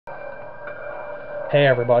Hey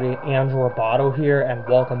everybody, Andrew Roboto here, and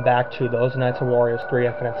welcome back to Those Nights of Wario's 3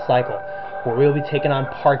 Infinite Cycle, where we'll be taking on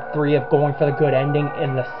part 3 of Going for the Good Ending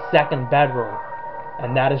in the second bedroom.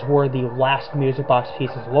 And that is where the last music box piece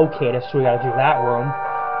is located, so we gotta do that room,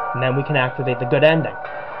 and then we can activate the good ending.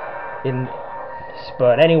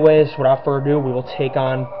 But anyways, without further ado, we will take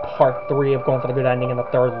on part 3 of Going for the Good Ending in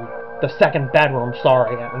the second bedroom,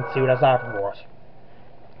 and see what has happened for us.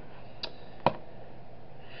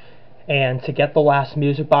 And to get the last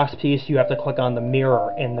music box piece, you have to click on the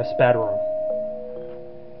mirror in this bedroom.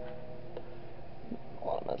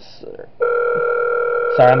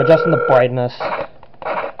 Sorry, I'm adjusting the brightness.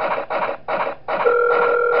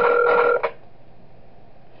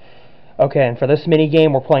 Okay, and for this mini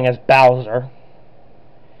game, we're playing as Bowser.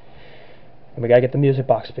 And we gotta get the music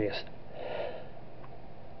box piece.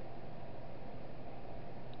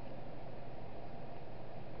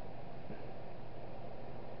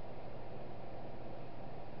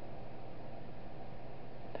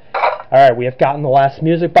 Alright, we have gotten the last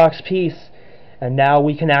music box piece, and now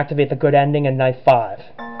we can activate the good ending in Night 5.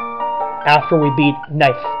 After we beat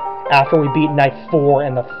Night 4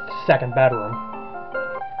 in the second bedroom.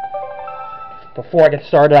 Before I get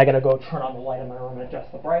started, I gotta go turn on the light in my room and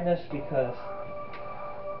adjust the brightness, because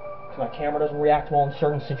my camera doesn't react well in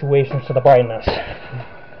certain situations to the brightness.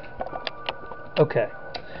 Okay.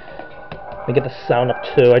 Let me get the sound up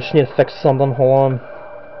too. I just need to fix something. Hold on.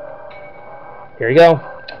 Here you go.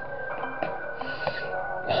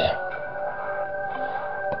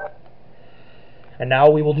 And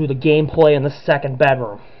now we will do the gameplay in the second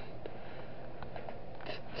bedroom,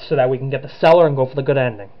 so that we can get the cellar and go for the good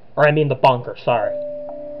ending. Or I mean the bunker, sorry.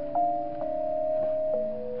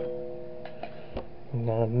 Hang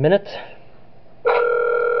on a minute.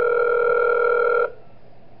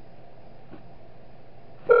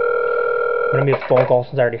 I'm going to mute the phone call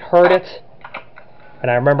since I already heard it.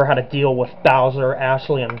 And I remember how to deal with Bowser,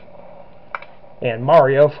 Ashley, and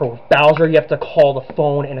Mario. For Bowser, you have to call the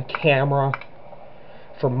phone in a camera.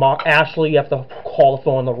 For Ashley, you have to call the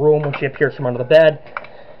phone in the room when she appears from under the bed.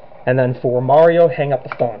 And then for Mario, hang up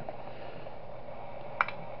the phone.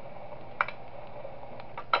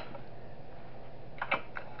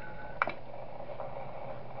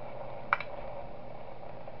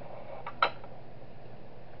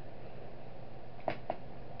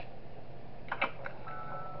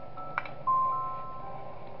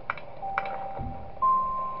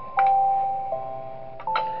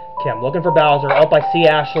 Okay, I'm looking for Bowser. Oh, I see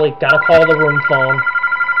Ashley. Gotta call the room phone.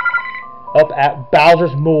 Oh,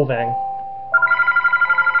 Bowser's moving.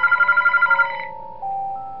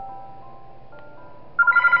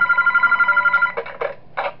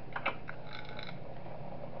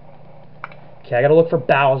 Okay, I gotta look for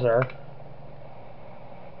Bowser.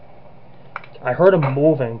 I heard him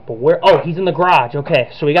moving, but where? Oh, he's in the garage.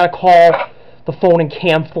 Okay, so we gotta call the phone in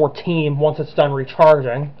cam 14 once it's done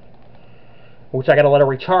recharging. Which I gotta let it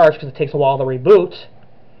recharge because it takes a while to reboot.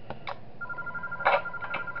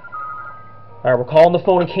 Alright, we're calling the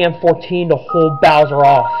phone in cam 14 to hold Bowser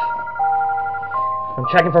off. I'm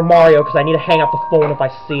checking for Mario because I need to hang up the phone if I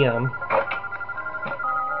see him.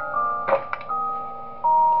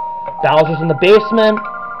 Bowser's in the basement.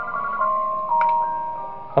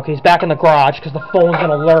 Okay, he's back in the garage because the phone's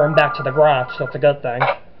gonna lure him back to the garage, so that's a good thing.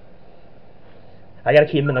 I gotta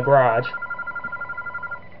keep him in the garage.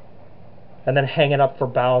 And then hang it up for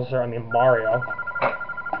Mario.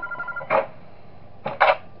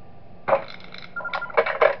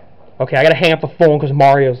 Okay, I gotta hang up the phone because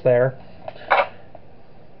Mario's there.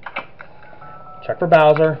 Check for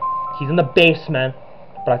Bowser. He's in the basement,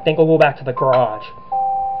 but I think we'll go back to the garage.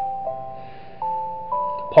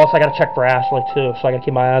 Plus, I gotta check for Ashley too, so I gotta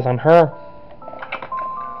keep my eyes on her.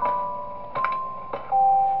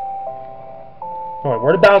 Alright,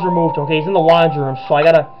 where did Bowser move to? Okay, he's in the laundry room, so I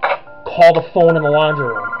gotta call the phone in the laundry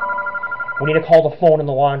room. We need to call the phone in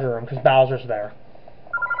the laundry room because Bowser's there.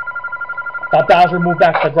 Thought Bowser moved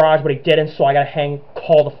back to the garage, but he didn't, so I gotta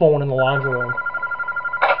call the phone in the laundry room.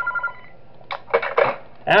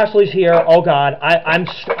 Ashley's here. Oh god,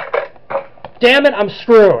 damn it, I'm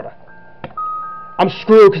screwed. I'm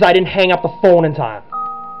screwed because I didn't hang up the phone in time.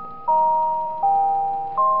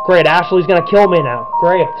 Great, Ashley's gonna kill me now.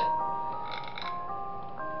 Great.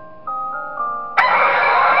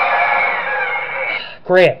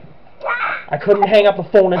 Great. I couldn't hang up the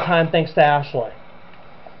phone in time thanks to Ashley.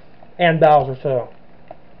 And Bowser, too.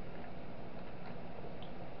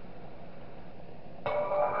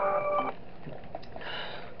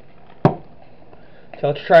 So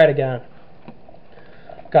let's try it again.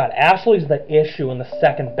 God, Ashley's the issue in the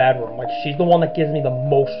second bedroom. Like, she's the one that gives me the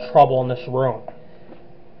most trouble in this room.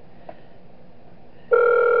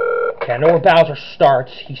 Okay, I know where Bowser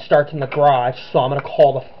starts. He starts in the garage, so I'm going to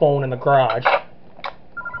call the phone in the garage.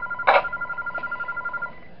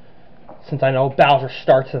 Since I know Bowser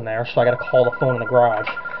starts in there, so I got to call the phone in the garage.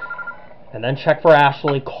 And then check for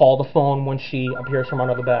Ashley, call the phone when she appears from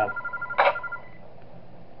under the bed.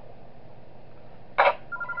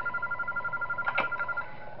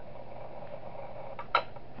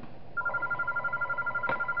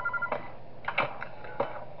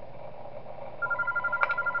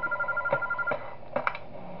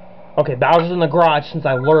 Okay, Bowser's in the garage since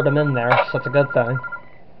I lured him in there, so that's a good thing.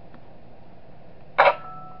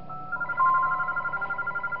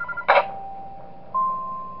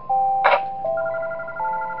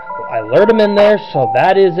 I lured him in there, so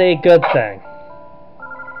that is a good thing.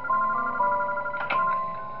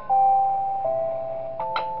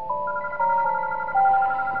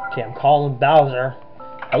 Okay, I'm calling Bowser.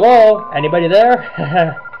 Hello? Anybody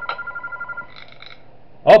there?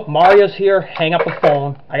 Oh, Mario's here. Hang up the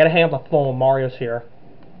phone. I gotta hang up the phone. Mario's here.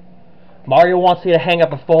 Mario wants me to hang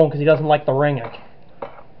up the phone because he doesn't like the ringing.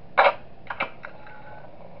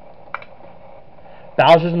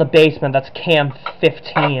 Bowser's in the basement. That's cam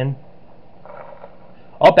 15.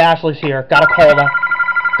 Oh, Ashley's here. Gotta call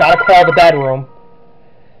the bedroom.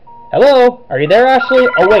 Hello? Are you there, Ashley?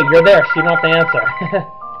 Oh, wait, you're there, so you don't have to answer.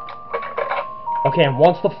 Okay, and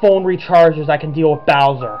once the phone recharges, I can deal with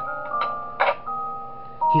Bowser.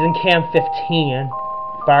 He's in cam 15,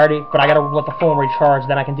 but I gotta let the phone recharge,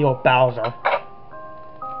 then I can deal with Bowser.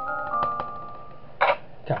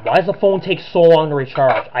 God, why does the phone take so long to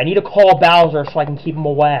recharge? I need to call Bowser so I can keep him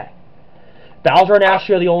away. Bowser and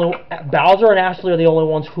Ashley are the only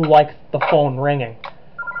ones who like the phone ringing.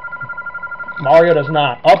 Mario does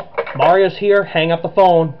not. Oh, Mario's here. Hang up the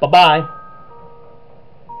phone. Bye-bye.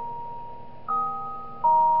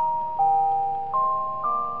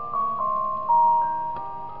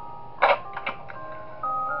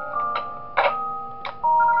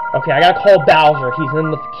 Okay, I gotta call Bowser.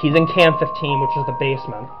 He's in cam 15, which is the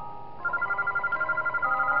basement.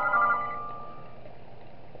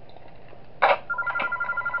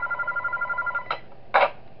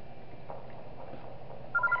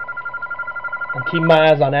 I'm keeping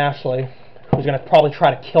my eyes on Ashley, who's gonna probably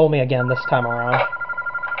try to kill me again this time around.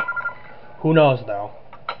 Who knows, though?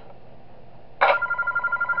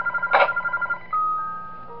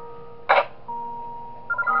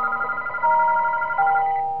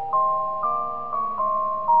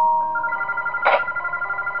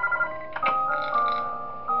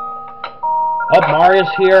 Oh, Mario's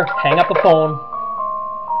here. Hang up the phone.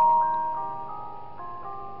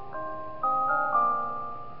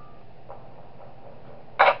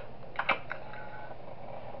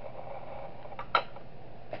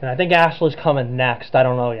 And I think Ashley's coming next. I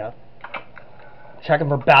don't know yet. Checking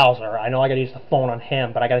for Bowser. I know I gotta use the phone on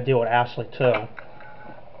him, but I gotta deal with Ashley too.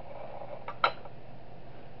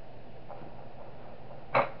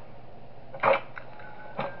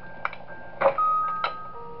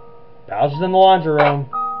 Bowser's in the laundry room.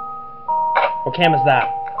 What cam is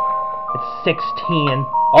that? It's 16.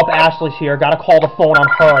 Oh, Ashley's here. Gotta call the phone on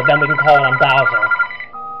her, then we can call it on Bowser.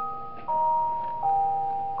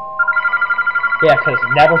 Yeah, because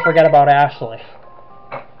never forget about Ashley.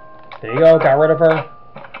 There you go, got rid of her.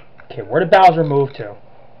 Okay, where did Bowser move to?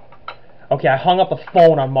 Okay, I hung up the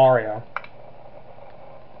phone on Mario.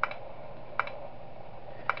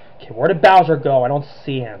 Okay, where did Bowser go? I don't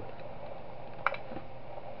see him.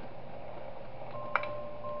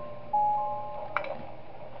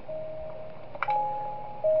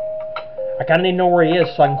 I kinda need to know where he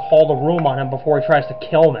is so I can call the room on him before he tries to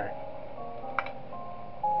kill me.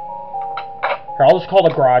 Here, I'll just call the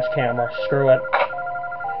garage camera. Screw it.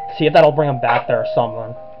 See if that'll bring him back there or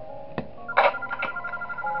something.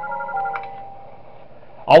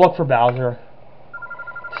 I'll look for Bowser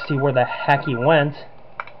to see where the heck he went.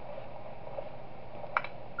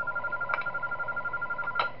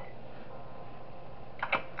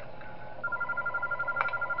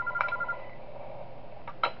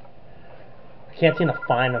 I can't seem to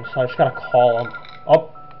find him, so I just gotta call him. Oh,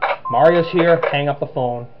 Mario's here. Hang up the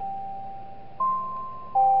phone.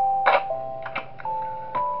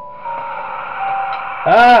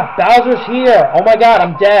 Ah, Bowser's here. Oh my god,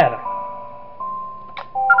 I'm dead.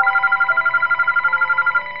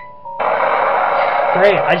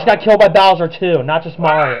 Great, I just got killed by Bowser too, not just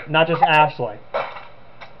Mario, not just Ashley.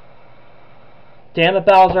 Damn it,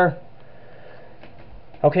 Bowser.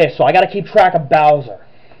 Okay, so I gotta keep track of Bowser.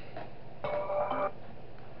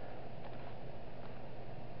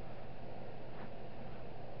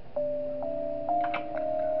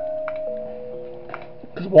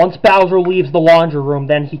 Because once Bowser leaves the laundry room,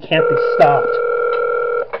 then he can't be stopped.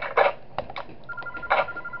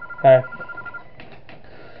 Okay.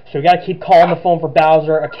 So we gotta keep calling the phone for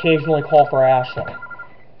Bowser, occasionally call for Ashley.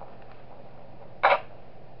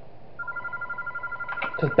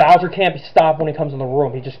 Because Bowser can't be stopped when he comes in the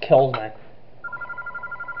room, he just kills me.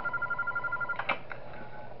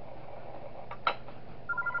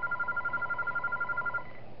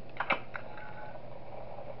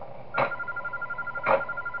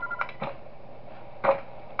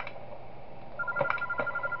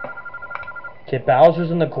 Okay,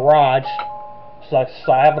 Bowser's in the garage, so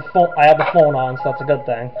I have the phone on, so that's a good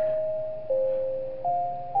thing.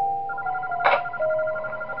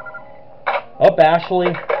 Oh,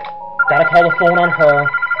 Ashley. Gotta call the phone on her.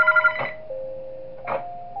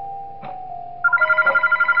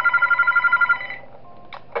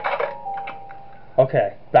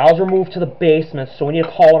 Okay, Bowser moved to the basement, so we need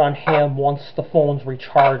to call it on him once the phone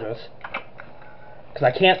recharges. Because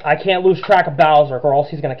I can't lose track of Bowser, or else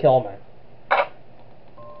he's gonna kill me.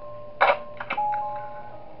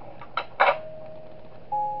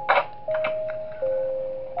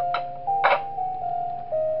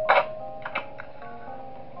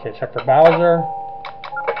 Okay, check for Bowser.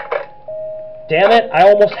 Damn it, I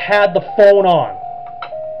almost had the phone on.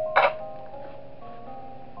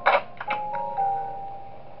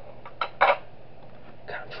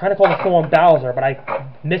 God, I'm trying to call the phone on Bowser, but I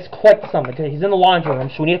misclicked something. Okay, he's in the laundry room,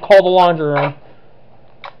 so we need to call the laundry room.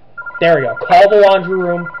 There we go. Call the laundry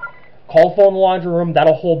room. Call the phone in the laundry room.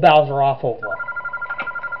 That'll hold Bowser off over it.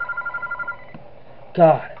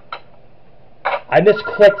 God. I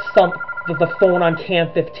misclicked the phone on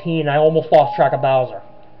cam 15. I almost lost track of Bowser.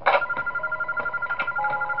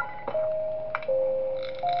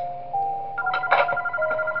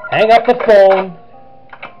 Hang up the phone.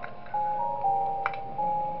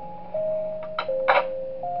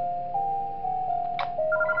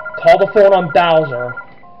 Call the phone on Bowser.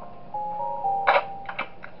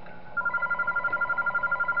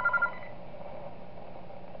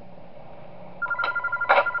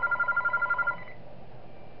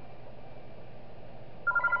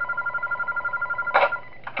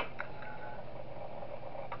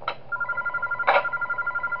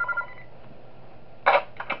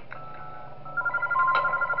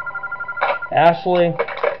 Ashley.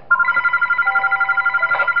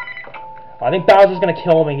 I think Bowser's gonna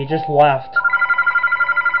kill me. He just left.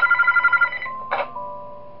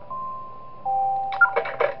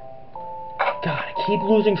 God, I keep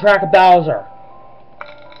losing track of Bowser.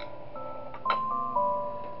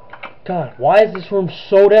 God, why is this room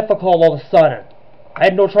so difficult all of a sudden? I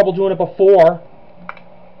had no trouble doing it before.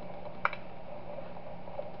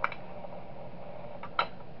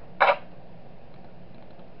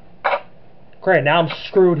 Great, now I'm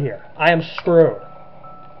screwed here. I am screwed.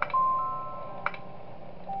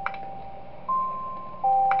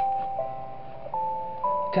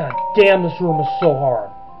 God damn, this room is so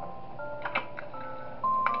hard.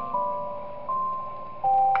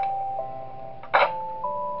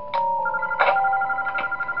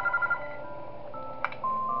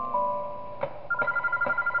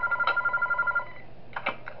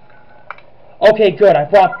 Okay, good. I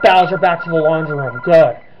brought Bowser back to the laundry room.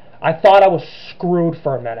 Good. I thought I was screwed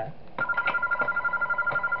for a minute.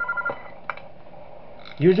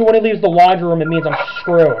 Usually when he leaves the laundry room, it means I'm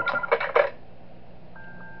screwed.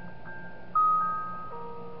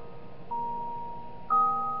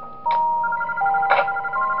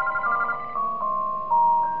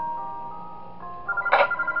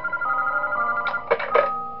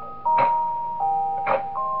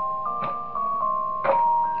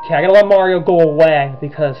 Okay, I gotta let Mario go away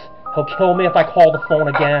because he'll kill me if I call the phone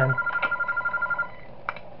again.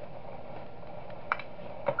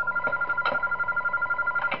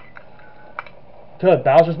 Good,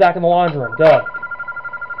 Bowser's back in the laundry room. Good.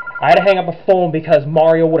 I had to hang up the phone because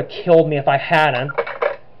Mario would have killed me if I hadn't.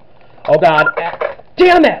 Oh god.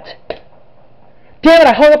 Damn it! Damn it,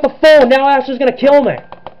 I hung up the phone! Now Ashley's gonna kill me!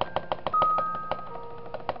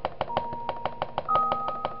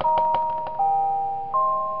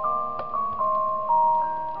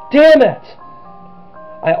 Damn it!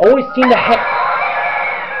 I always seem to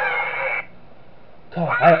God,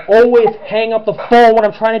 I always hang up the phone when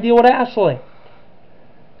I'm trying to deal with Ashley.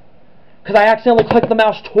 Because I accidentally click the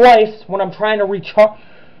mouse twice when I'm trying to recharge.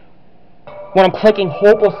 When I'm clicking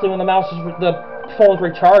hopelessly when the phone's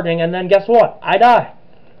recharging, and then guess what? I die.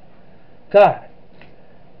 God.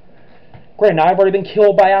 Great, now I've already been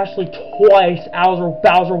killed by Ashley twice,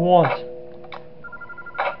 Bowser once.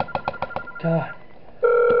 God.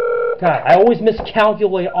 God, I always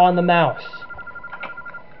miscalculate on the mouse.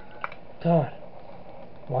 God.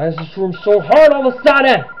 Why is this room so hard all of a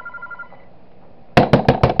sudden?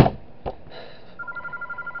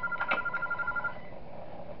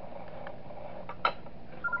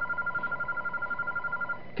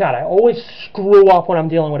 God, I always screw up when I'm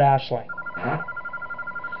dealing with Ashley.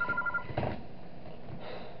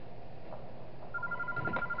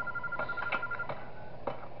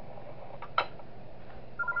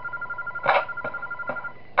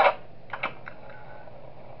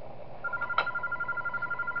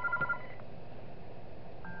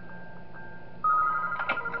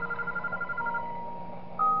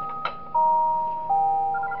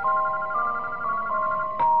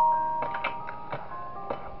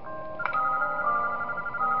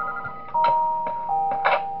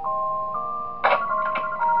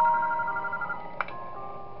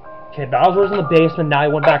 Okay, Bowser was in the basement, now he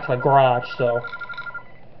went back to the garage, so...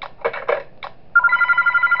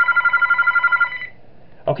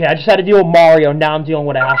 Okay, I just had to deal with Mario, now I'm dealing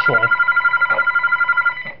with Ashley.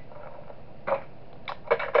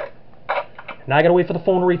 Now I gotta wait for the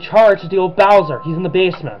phone to recharge to deal with Bowser. He's in the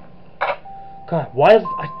basement. God, why does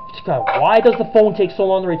the phone take so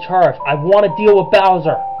long to recharge? I want to deal with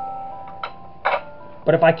Bowser.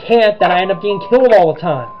 But if I can't, then I end up getting killed all the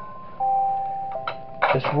time.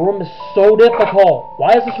 This room is so difficult. Why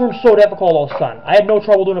is this room so difficult all of a sudden? I had no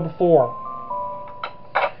trouble doing it before.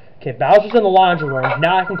 Okay, Bowser's in the laundry room.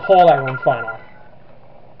 Now I can call that room finally.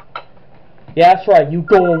 Yeah, that's right. You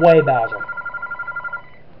go away, Bowser.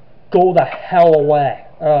 Go the hell away.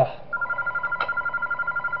 Ugh.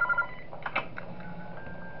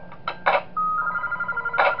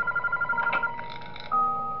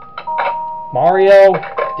 Mario,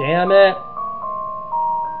 damn it.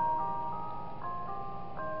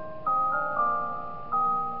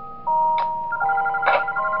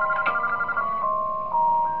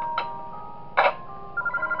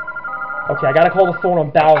 Okay, I gotta call the phone on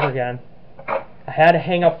Bowser again. I had to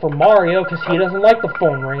hang up for Mario because he doesn't like the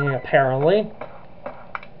phone ringing, apparently.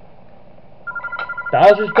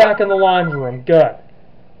 Bowser's back in the laundry room. Good.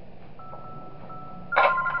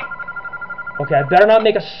 Okay, I better not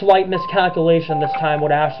make a slight miscalculation this time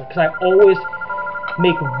with Ashley, because I always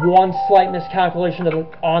make one slight miscalculation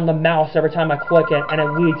on the mouse every time I click it, and it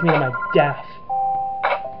leads me to my death.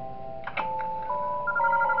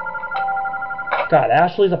 God,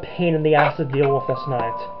 Ashley's a pain in the ass to deal with this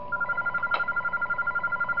night.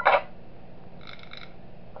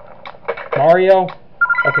 Mario?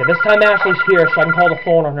 Okay, this time Ashley's here, so I can call the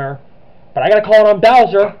phone on her. But I gotta call it on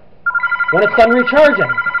Bowser when it's done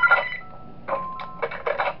recharging.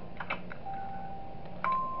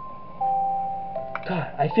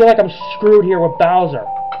 God, I feel like I'm screwed here with Bowser.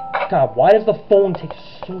 God, why does the phone take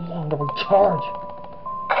so long to recharge?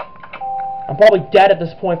 I'm probably dead at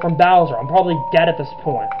this point from Bowser. I'm probably dead at this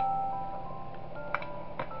point.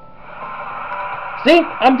 See?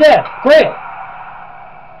 I'm dead. Great.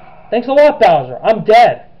 Thanks a lot, Bowser. I'm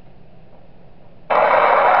dead.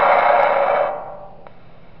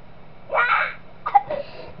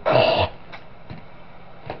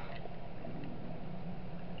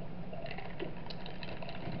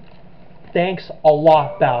 Thanks a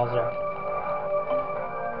lot, Bowser.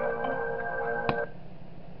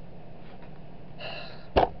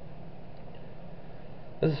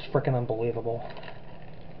 This is freaking unbelievable.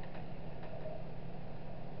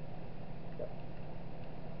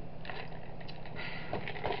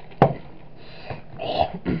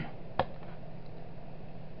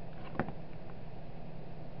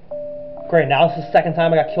 Great, now this is the second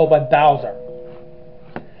time I got killed by Bowser.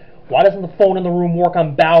 Why doesn't the phone in the room work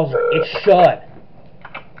on Bowser? It should.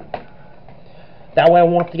 That way I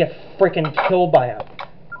won't have to get freaking killed by him.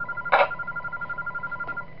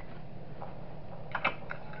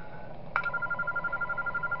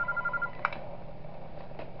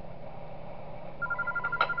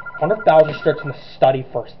 I wonder if Bowser starts in the study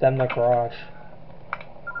first, then the garage.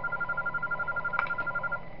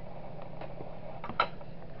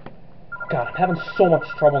 God, I'm having so much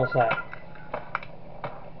trouble with that.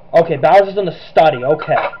 Okay, Bowser's in the study,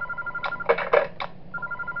 okay.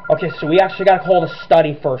 Okay, so we actually gotta call the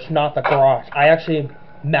study first, not the garage. I actually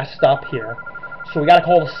messed up here. So we gotta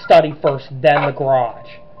call the study first, then the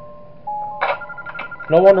garage.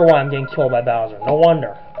 No wonder why I'm getting killed by Bowser. No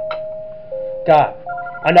wonder. God.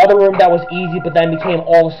 Another room that was easy but then became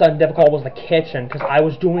all of a sudden difficult was the kitchen, because I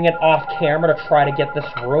was doing it off camera to try to get this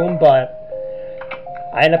room, but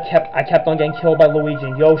I kept on getting killed by Luigi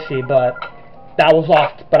and Yoshi, but that was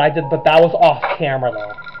off that was off camera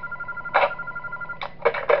though.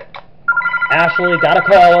 Ashley, gotta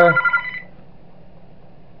call her.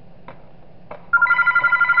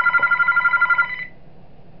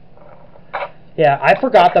 Yeah, I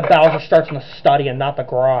forgot that Bowser starts in the study and not the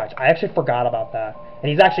garage. I actually forgot about that. And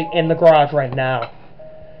he's actually in the garage right now.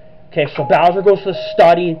 Okay, so Bowser goes to the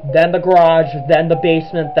study, then the garage, then the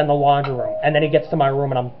basement, then the laundry room. And then he gets to my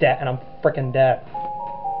room and I'm dead, and I'm freaking dead.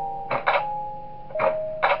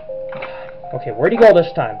 Okay, where'd he go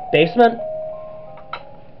this time? Basement?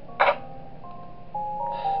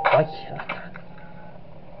 Why can't I?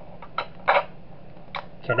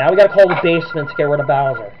 Okay, now we gotta call the basement to get rid of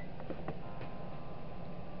Bowser.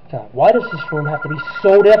 God, why does this room have to be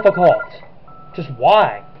so difficult? Just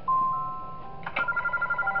why?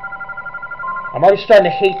 I'm already starting to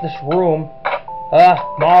hate this room.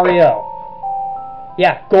 Mario.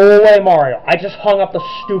 Yeah, go away, Mario. I just hung up the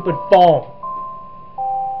stupid phone.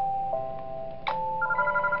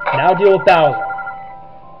 Now deal with Bowser.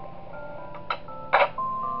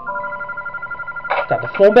 God, the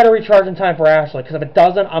phone better recharge in time for Ashley, because if it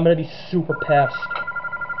doesn't, I'm going to be super pissed.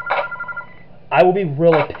 I will be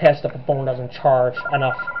really pissed if the phone doesn't charge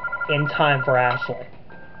enough in time for Ashley.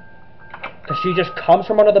 Because she just comes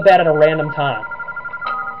from under the bed at a random time.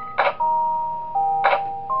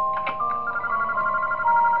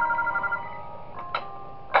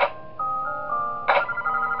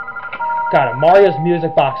 God, Mario's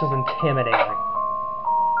music box is intimidating.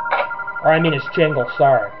 Or I mean his jingle,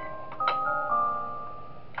 sorry.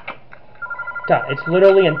 God, it's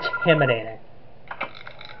literally intimidating.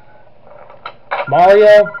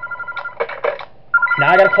 Mario.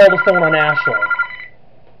 Now I gotta call the phone on Ashley.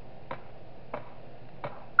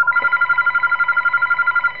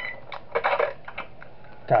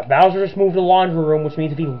 God, Bowser just moved to the laundry room, which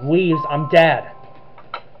means if he leaves, I'm dead.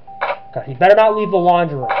 God, he better not leave the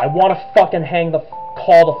laundry room. I want to fucking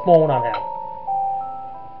call the phone on him.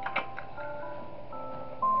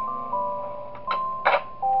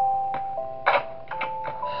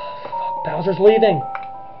 Fuck, Bowser's leaving.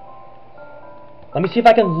 Let me see if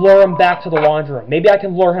I can lure him back to the laundry room. Maybe I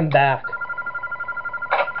can lure him back.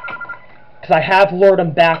 Because I have lured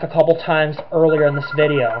him back a couple times earlier in this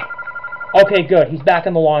video. Okay, good. He's back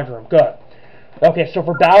in the laundry room. Good. Okay, so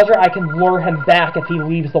for Bowser, I can lure him back if he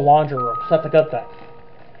leaves the laundry room. So that's a good thing.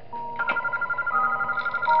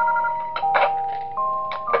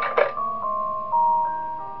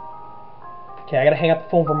 Okay, I gotta hang up the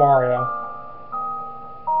phone for Mario.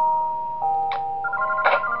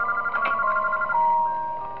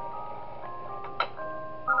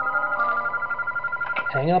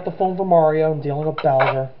 Hanging up the phone for Mario and dealing with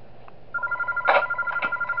Bowser.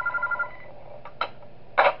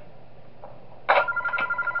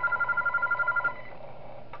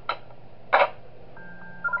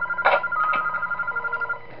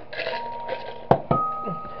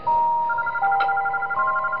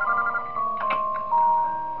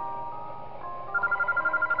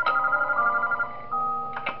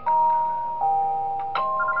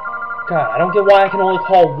 God, I don't get why I can only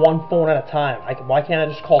call one phone at a time. Why can't I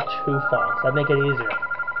just call two phones? That'd make it easier.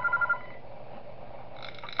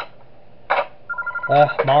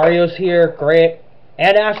 Mario's here. Great.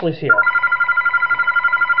 And Ashley's here.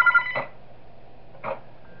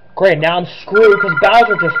 Great, now I'm screwed because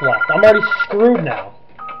Bowser just left. I'm already screwed now.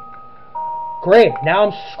 Great, now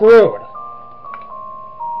I'm screwed.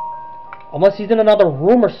 Unless he's in another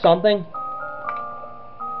room or something.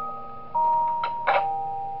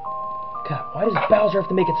 God, why does Bowser have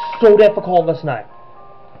to make it so difficult this night?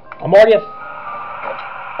 I'm already at...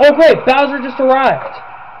 Oh great, Bowser just arrived.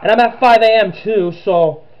 And I'm at 5 a.m. too,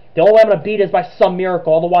 so... The only way I'm going to beat it is by some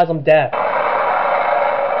miracle, otherwise I'm dead.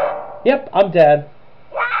 Yep, I'm dead.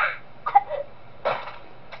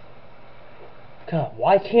 God,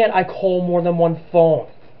 why can't I call more than one phone?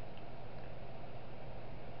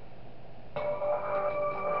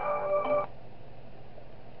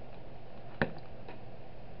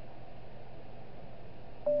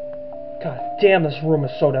 God damn, this room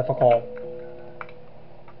is so difficult.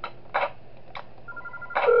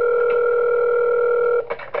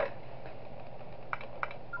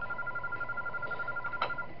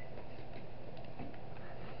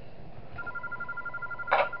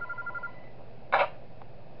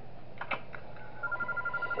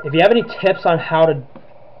 If you have any tips on how to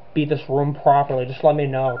beat this room properly, just let me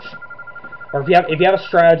know. Or if you have a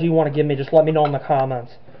strategy you want to give me, just let me know in the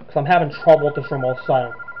comments. Because I'm having trouble with this room all of a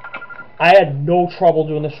sudden. I had no trouble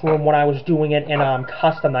doing this room when I was doing it in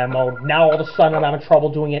custom night mode. Now all of a sudden I'm having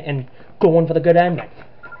trouble doing it and going for the good ending.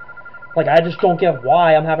 Like, I just don't get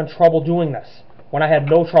why I'm having trouble doing this when I had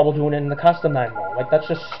no trouble doing it in the custom night mode. Like, that's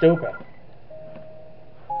just stupid.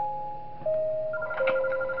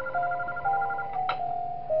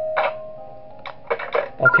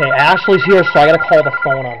 Okay, Ashley's here, so I gotta call the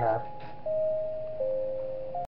phone on her.